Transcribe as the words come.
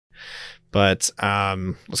But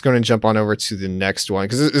let's go and jump on over to the next one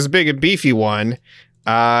because it's a big and beefy one.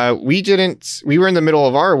 We were in the middle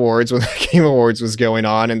of our awards when the Game Awards was going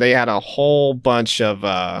on, and they had a whole bunch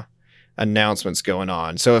of announcements going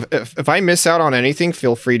on. So if I miss out on anything,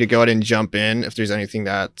 feel free to go ahead and jump in if there's anything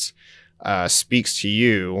that speaks to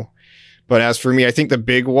you. But as for me, I think the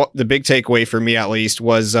big takeaway for me at least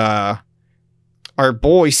was our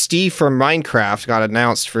boy Steve from Minecraft got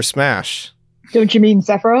announced for Smash. Don't you mean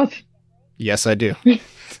Sephiroth? Yes, I do.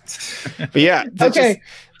 But yeah. Okay.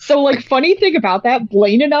 So, like, funny thing about that,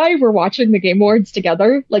 Blaine and I were watching the Game Awards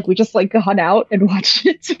together. Like, we just, like, hung out and watched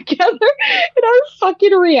it together. And our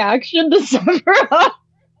fucking reaction to Sephiroth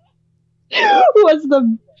was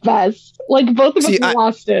the best. Like, both of us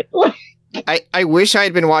lost it. I wish I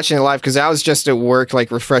had been watching it live because I was just at work, like,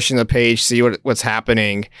 refreshing the page, see what's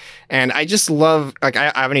happening. And I just love, like,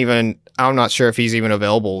 I'm not sure if he's even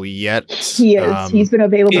available yet. He is. He's been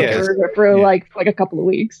available for like a couple of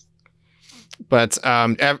weeks. But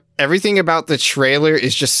everything about the trailer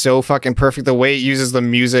is just so fucking perfect. The way it uses the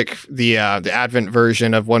music, the Advent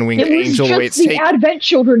version of One Winged Angel. It was just the Advent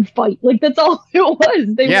children fight. Like, that's all it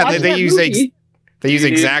was. They use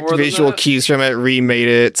exact visual cues from it, remade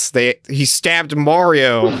it. He stabbed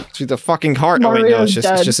Mario through the fucking heart. Mario's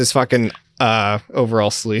it's just his fucking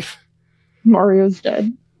overall sleeve. Mario's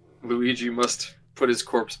dead. Luigi must put his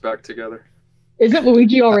corpse back together. Isn't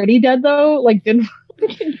Luigi already dead though? Like, didn't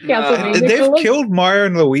they've killed Mario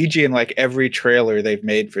and Luigi in like every trailer they've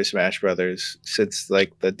made for Smash Brothers since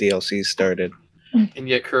like the DLC started. And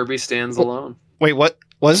yet Kirby stands alone. Wait, what?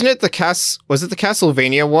 Wasn't it the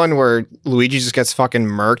Castlevania one where Luigi just gets fucking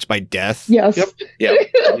murked by death? Yes. Yep.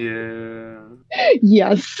 Yeah.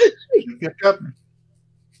 Yes.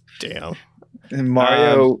 Damn.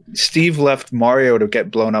 And Steve left Mario to get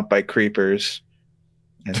blown up by creepers.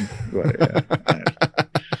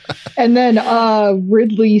 And then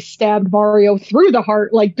Ridley stabbed Mario through the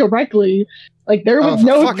heart, like directly. Like there was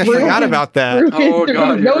I forgot about that.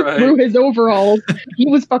 Through his overalls. He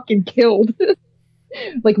was fucking killed.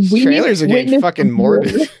 Like trailers are getting fucking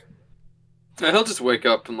morbid. He'll just wake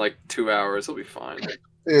up in like 2 hours. He'll be fine. Yeah,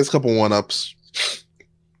 it's a couple one-ups.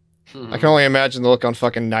 I can only imagine the look on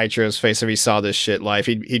fucking Nitro's face if he saw this shit live.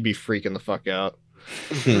 He'd be freaking the fuck out.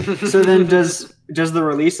 So then does the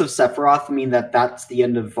release of Sephiroth mean that that's the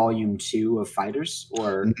end of Volume 2 of Fighters?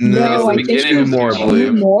 Or no, I think there's two more.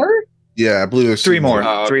 Yeah, I believe there's three more.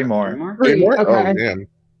 Oh, okay. Three more. Okay. Oh, man.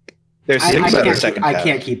 There's six in the second half. I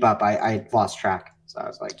can't keep up. I lost track. So I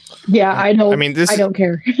was like, yeah, I know. I mean, I don't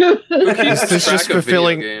care. This is just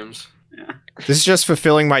fulfilling games. Yeah. This is just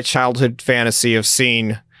fulfilling my childhood fantasy of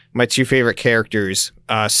seeing my two favorite characters,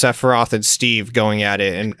 Sephiroth and Steve, going at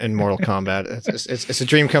it in Mortal Kombat. It's a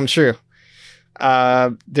dream come true.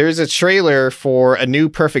 There's a trailer for a new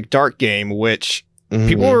Perfect Dark game, which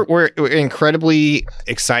people were incredibly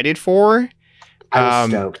excited for. I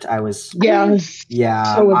was stoked.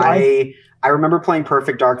 Yeah. So I remember playing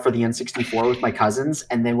Perfect Dark for the N64 with my cousins,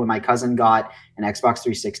 and then when my cousin got an Xbox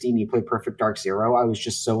 360 and he played Perfect Dark Zero, I was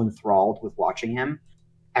just so enthralled with watching him.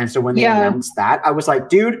 And so when they announced that, I was like,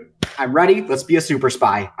 dude, I'm ready. Let's be a super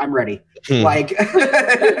spy. I'm ready. Like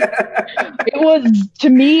it was, to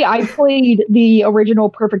me, I played the original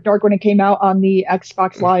Perfect Dark when it came out on the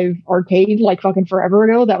Xbox Live Arcade like fucking forever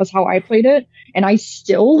ago. That was how I played it. And I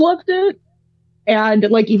still loved it. And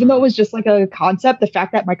like, even though it was just like a concept, the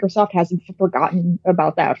fact that Microsoft hasn't forgotten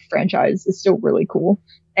about that franchise is still really cool.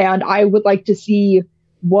 And I would like to see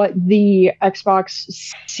what the Xbox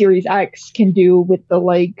Series X can do with the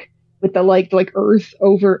Earth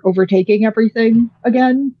overtaking everything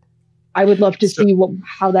again. I would love to see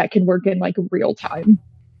how that can work in like real time.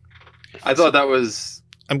 I thought that was.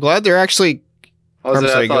 I'm glad they're actually.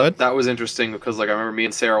 I thought that was interesting because, like, I remember me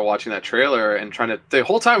and Sarah watching that trailer and trying to the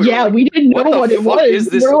whole time. We didn't know what it was. Is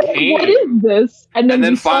this game? What is this? And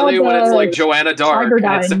then finally, when it's like Joanna Dark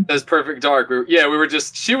Cyberdyne. and it says Perfect Dark, we were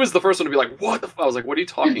just. She was the first one to be like, "What the?" I was like, "What are you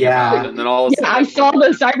talking about?" And then all of a sudden, I saw the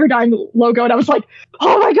Cyberdyne logo and I was like,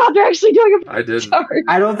 "Oh my god, they're actually doing I did.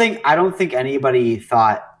 I don't think anybody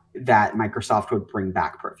thought that Microsoft would bring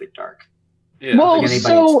back Perfect Dark. Yeah. Well,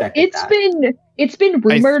 so it's been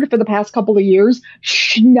rumored for the past couple of years,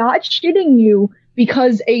 not shitting you,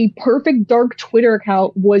 because a Perfect Dark Twitter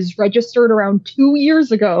account was registered around 2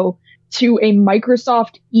 years ago to a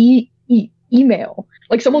Microsoft email.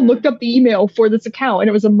 Like, someone looked up the email for this account and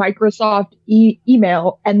it was a Microsoft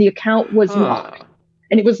email, and the account was locked.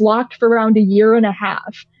 And it was locked for around a year and a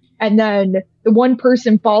half. And then the one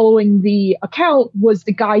person following the account was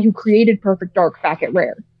the guy who created Perfect Dark back at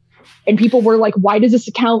Rare. And people were like, why does this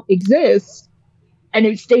account exist? and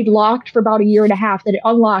it stayed locked for about a year and a half. Then it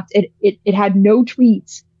unlocked. It had no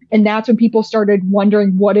tweets. And that's when people started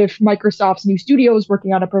wondering, what if Microsoft's new studio is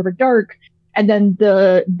working on a Perfect Dark? And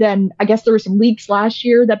then I guess there were some leaks last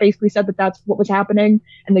year that basically said that that's what was happening.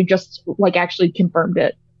 And they just like actually confirmed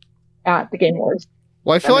it at the Game Awards.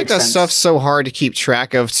 Well, I feel like that stuff's so hard to keep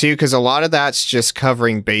track of too, because a lot of that's just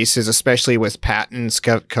covering bases, especially with patents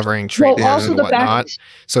covering trademarks and whatnot.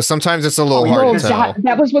 So sometimes it's a little hard to tell.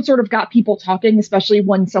 That was what sort of got people talking, especially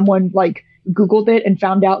when someone like Googled it and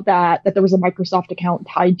found out that there was a Microsoft account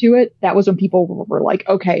tied to it. That was when people were like,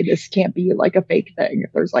 okay, this can't be like a fake thing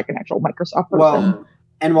if there's like an actual Microsoft person. Well,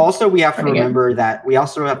 and also we have to remember that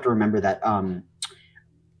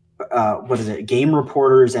what is it? Game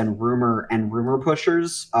reporters and rumor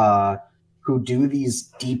pushers who do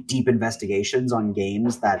these deep investigations on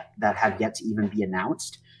games that have yet to even be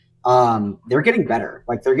announced. They're getting better.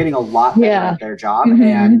 Like they're getting a lot better at their job,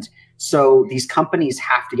 and so these companies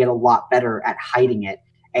have to get a lot better at hiding it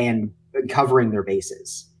and covering their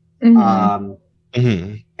bases. And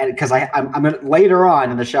because I'm gonna later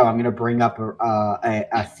on in the show, I'm gonna bring up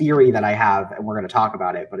a theory that I have, and we're gonna talk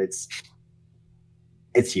about it. But it's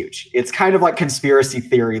huge. It's kind of like conspiracy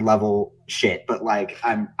theory level shit, but like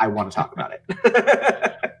I want to talk about it.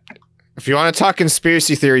 If you want to talk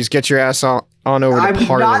conspiracy theories, get your ass on over to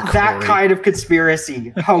Parler. I'm not that kind of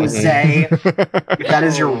conspiracy, Jose. If that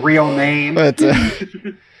is your real name. But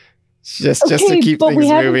just to keep things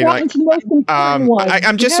moving. Like,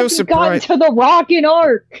 I'm just so surprised. To the Rock and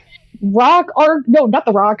Ark. No, not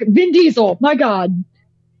the Rock. Vin Diesel. My God.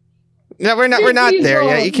 No, we're not there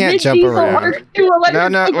yet. You can't jump around.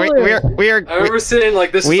 No, we are. I remember saying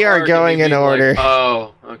like this. We are going in order. Like,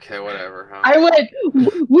 oh, okay, whatever. Huh? I went.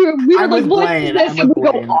 We were like, what is this? And we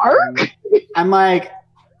go, Ark? I'm like,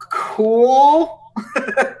 cool.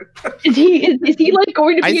 Is he like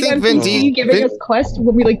going to be an NPC giving us quests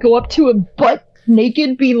when we like go up to him butt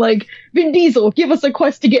naked, being like, Vin Diesel, give us a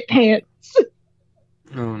quest to get pants?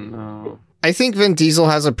 Oh no. I think Vin Diesel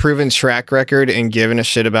has a proven track record in giving a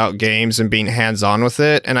shit about games and being hands-on with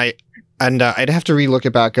it. And I'd have to relook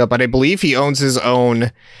it back up, but I believe he owns his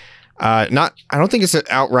own. I don't think it's an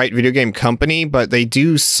outright video game company, but they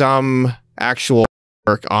do some actual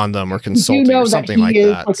work on them or consulting or something like that. You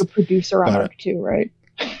know that he is like a producer on Ark too, right?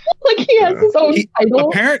 Like he has his own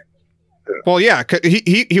title. Well, yeah,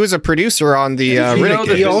 he was a producer on the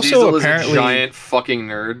Riddick. He also apparently is a giant fucking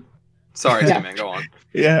nerd. Sorry, man, go on.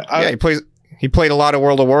 Yeah, he played a lot of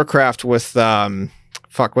World of Warcraft with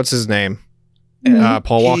what's his name?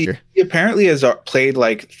 Paul Walker. He apparently has played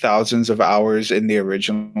like thousands of hours in the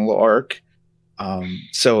original Ark.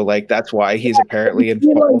 So like that's why he's apparently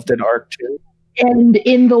involved in Ark too. And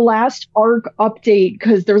in the last Ark update,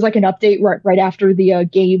 because there was like an update right after the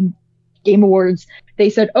Game Awards, they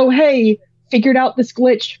said, "Oh hey, figured out this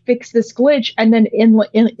glitch, fix this glitch," and then in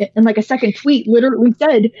like a second tweet, literally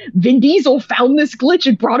said, "Vin Diesel found this glitch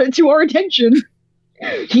and brought it to our attention.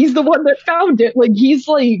 He's the one that found it." Like he's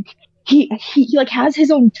like he like has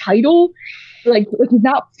his own title, like he's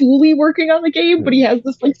not fully working on the game, but he has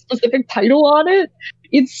this like specific title on it.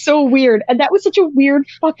 It's so weird, and that was such a weird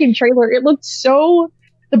fucking trailer. It looked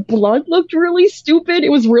the blood looked really stupid. It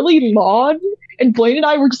was really long. And Blaine and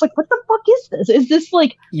I were just like, what the fuck is this? Is this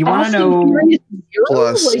like you want to know?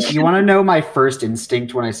 Plus, you want to know my first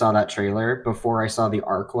instinct when I saw that trailer before I saw the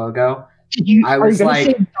Ark logo? I was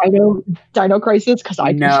like, Dino Crisis? Because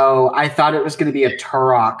I thought it was going to be a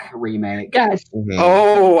Turok remake. Yes. Mm-hmm.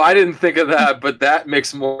 Oh, I didn't think of that, but that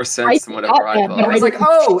makes more sense than whatever I thought. I was like,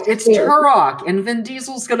 oh, it's Turok, and Vin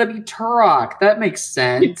Diesel's going to be Turok. That makes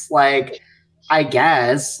sense. Like, I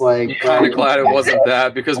guess. Like, I'm kind of glad it wasn't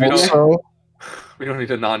that because we don't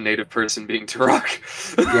need a non-native person being Turok.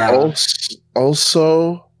 Yeah.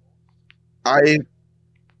 Also,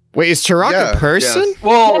 Wait, is Turok a person? Yes.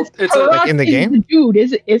 Well, it's like in the game. Dude,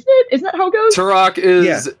 isn't that how it goes? Turok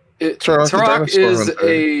is Turok is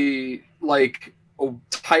a like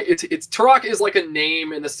Turok is like a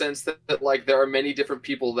name in the sense that like there are many different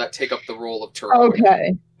people that take up the role of Turok.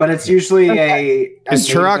 Okay, but it's usually is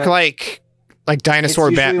Turok like dinosaur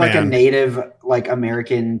it's Batman, like a native, like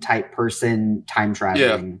American type person time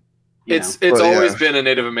traveling. Yeah. It's always been a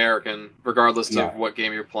Native American, regardless of what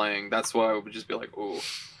game you're playing. That's why I would just be like, ooh.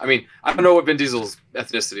 I mean, I don't know what Vin Diesel's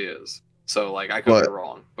ethnicity is, so like I could be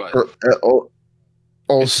wrong. But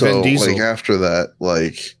also, like after that,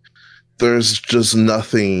 like there's just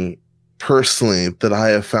nothing personally that I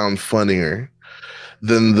have found funnier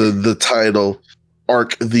than the title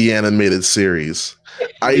Ark the Animated Series.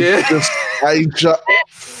 I just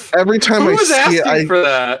every time I see it, for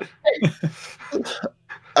that.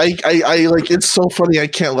 I like it's so funny I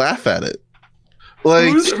can't laugh at it.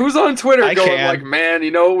 Like, who's on Twitter going like, man,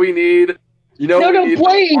 you know what we need? You know what we need?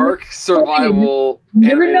 Blaine, Ark survival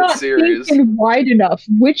you're animated not series. thinking wide enough.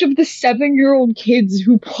 Which of the 7-year-old kids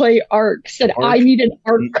who play Ark said, I need an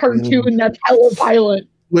Ark cartoon that's hella violent?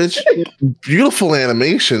 Which, beautiful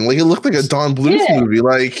animation. Like, it looked like a Don Bluth movie.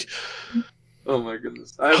 Like, oh my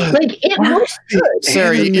goodness. Like, it looks good.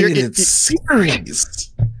 Sarah, animated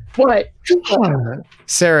series. What?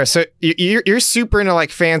 Sarah, so you're super into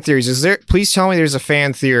like fan theories. Please tell me there's a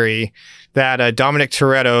fan theory that Dominic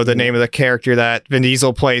Toretto, the name of the character that Vin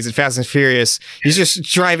Diesel plays in Fast and Furious, he's just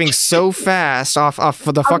driving so fast off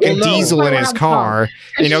of the fucking diesel in his car.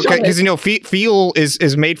 You know, because fuel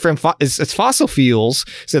is made from it's fossil fuels,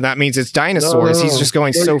 so that means it's dinosaurs. He's just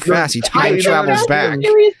going so fast, he time travels back.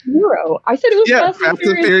 I said it was Fast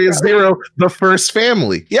and Furious Zero, the first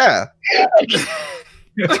family. Yeah.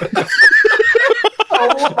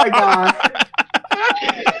 Oh my god.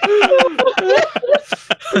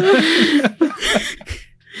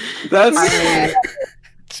 That's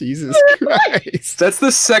Jesus Christ. That's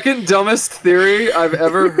the second dumbest theory I've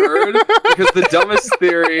ever heard, because the dumbest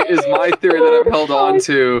theory is my theory that I've held on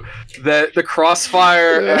to, that the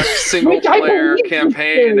Crossfire X single player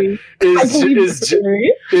campaign is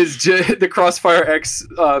the Crossfire X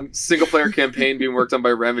single player campaign being worked on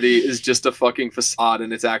by Remedy is just a fucking facade,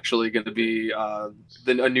 and it's actually going to be a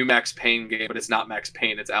new Max Payne game, but it's not Max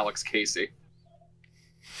Payne, it's Alex Casey.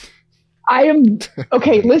 I am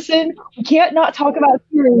okay. Listen, we can't not talk about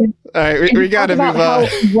theories. All right, we got to move on. How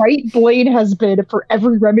right Blaine has been for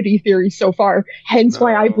every Remedy theory so far. Hence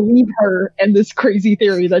why I believe her and this crazy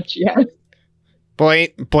theory that she has.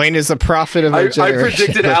 Blaine is a prophet of our generation. I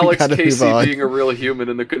predicted Alex Casey being a real human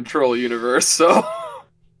in the Control universe. So.